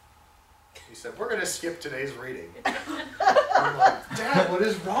it. He said, we're going to skip today's reading. I'm like, Dad, what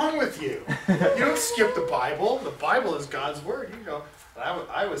is wrong with you? You don't skip the Bible. The Bible is God's word. You know. And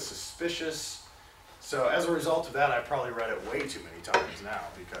I was suspicious. So as a result of that, I probably read it way too many times now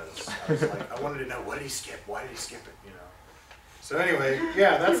because I was like, I wanted to know, what did he skip? Why did he skip it? So anyway,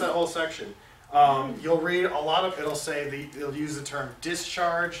 yeah, that's that whole section. You'll read a lot of, it'll say, they'll use the term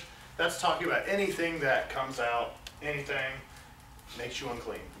discharge. That's talking about anything that comes out, anything, makes you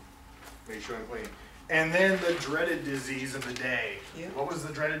unclean. Makes you unclean. And then the dreaded disease of the day. What was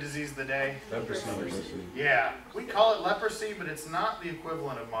the dreaded disease of the day? Leprosy. Yeah, we call it leprosy, but it's not the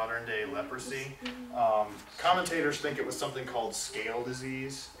equivalent of modern day leprosy. Commentators think it was something called scale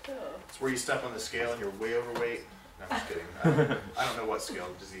disease. It's where you step on the scale and you're way overweight. No, I'm just kidding. I don't know what scale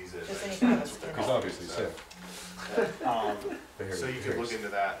disease is. That's what they're He's called. obviously sick. So you could look into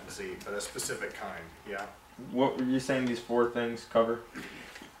that and see, but a specific kind, yeah. What were you saying these 4 things cover?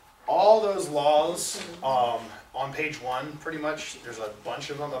 All those laws on page 1, pretty much, there's a bunch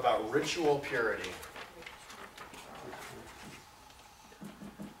of them about ritual purity.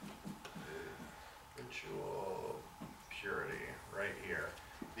 Ritual purity, right here.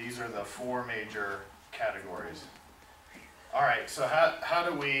 These are the 4 major categories. All right, so how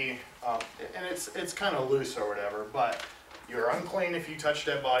do we, and it's kind of loose or whatever, but you're unclean if you touch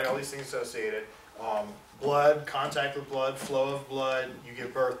dead body, all these things associated. Blood, contact with blood, flow of blood, you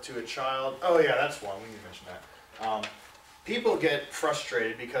give birth to a child. Oh yeah, that's one, we need to mention that. People get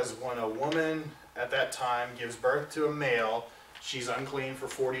frustrated because when a woman at that time gives birth to a male, she's unclean for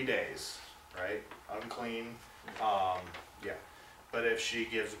 40 days, right? Unclean, yeah. But if she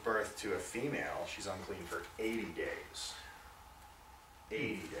gives birth to a female, she's unclean for 80 days.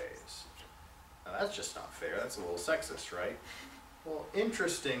 80 days. Now that's just not fair. That's a little sexist, right? Well,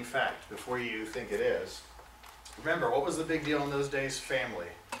 interesting fact before you think it is. Remember, what was the big deal in those days? Family.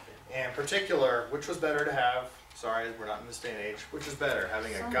 And in particular, which was better to have? Sorry, we're not in this day and age. Which is better,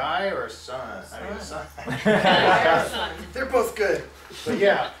 having a guy or a son? I mean, a son. They're both good. But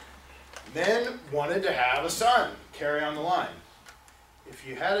yeah, men wanted to have a son, carry on the line. if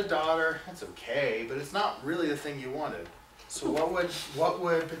you had a daughter, that's okay, but it's not really the thing you wanted. So what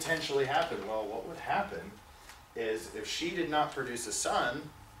would potentially happen? Well, what would happen is if she did not produce a son,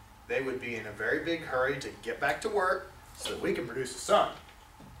 they would be in a very big hurry to get back to work so that we can produce a son.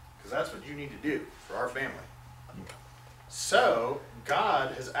 Because that's what you need to do for our family. So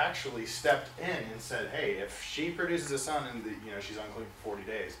God has actually stepped in and said, hey, if she produces a son and she's unclean for 40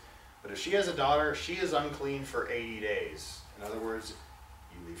 days, but if she has a daughter, she is unclean for 80 days. In other words,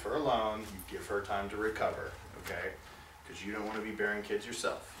 you leave her alone, you give her time to recover, okay? Because you don't want to be bearing kids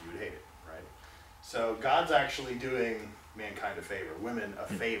yourself. You would hate it, right? So God's actually doing mankind a favor, women a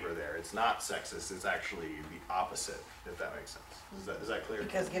favor there. It's not sexist, it's actually the opposite, if that makes sense. Is that clear?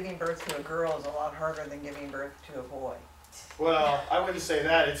 Because giving birth to a girl is a lot harder than giving birth to a boy. Well, I wouldn't say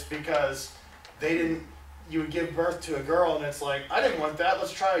that. It's because you would give birth to a girl and it's like, I didn't want that,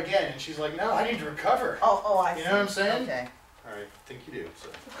 let's try again. And she's like, no, I need to recover. I see. You know what I'm saying? Okay. All right, I think you do. So.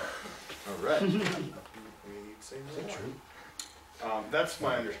 All right. You say no more. That's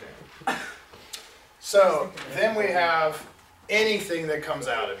my understanding. So then we have anything that comes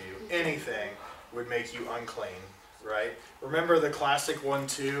out of you, anything would make you unclean, right? Remember the classic one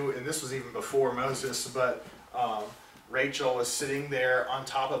too, and this was even before Moses, but Rachel was sitting there on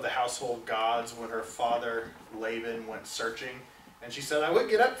top of the household gods when her father Laban went searching, and she said, I would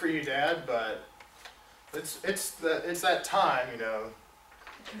get up for you, Dad, but it's that time, And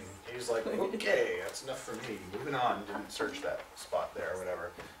he's like, okay, that's enough for me. Moving on, didn't search that spot there or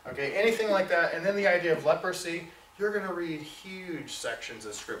whatever. Okay, anything like that. And then the idea of leprosy, you're going to read huge sections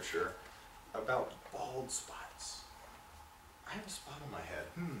of scripture about bald spots. I have a spot on my head.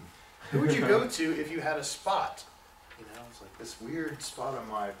 Who would you go to if you had a spot? It's like this weird spot on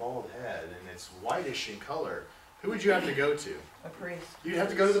my bald head, and it's whitish in color. Who would you have to go to? A priest. You'd have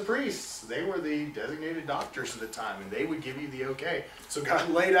to go to the priests. They were the designated doctors at the time, and they would give you the okay. So God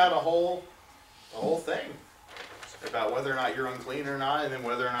laid out a whole thing about whether or not you're unclean or not, and then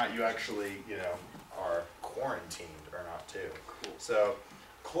whether or not you actually, are quarantined or not too. Cool. So,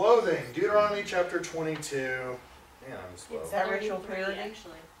 clothing, Deuteronomy chapter 22. Man, I'm slow. Is that ritual purity?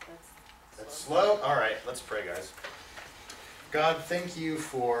 Actually, That's slow? All right, let's pray, guys. God, thank you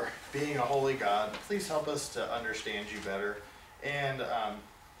for being a holy God. Please help us to understand you better. And a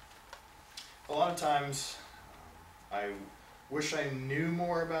lot of times, I wish I knew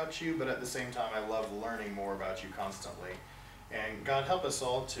more about you, but at the same time, I love learning more about you constantly. And God, help us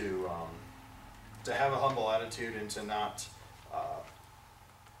all to have a humble attitude and to not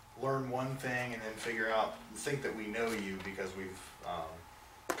learn one thing and then think that we know you because we've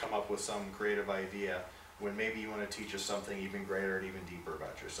come up with some creative idea, when maybe you want to teach us something even greater and even deeper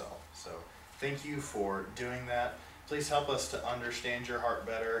about yourself. So thank you for doing that. Please help us to understand your heart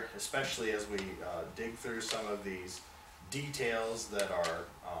better, especially as we dig through some of these details that are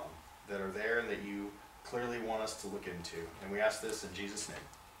there and that you clearly want us to look into. And we ask this in Jesus' name.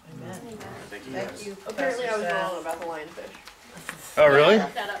 Amen. All right, thank you, guys. Thank you. Apparently I was Pastor Seth. wrong about the lionfish. Oh, really?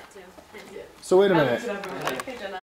 that up too. So wait a minute. Everyone.